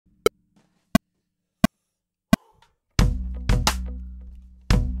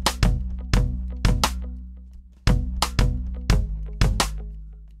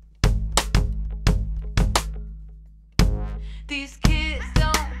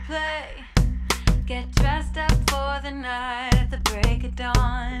play. Get dressed up for the night at the break of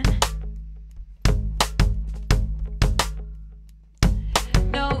dawn.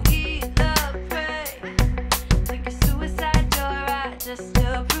 No eat the prey. Take a suicide joyride just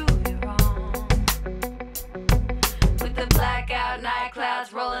to prove you wrong. With the blackout night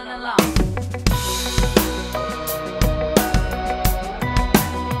clouds rolling along.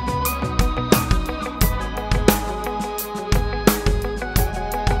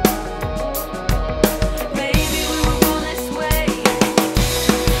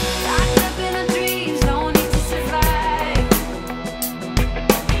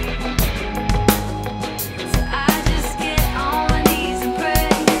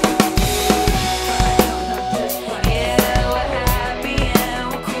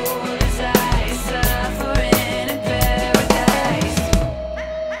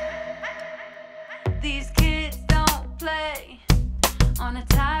 These kids don't play on a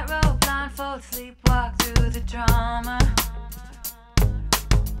tightrope, blindfold, sleepwalk through the drama.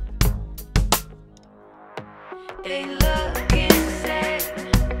 They look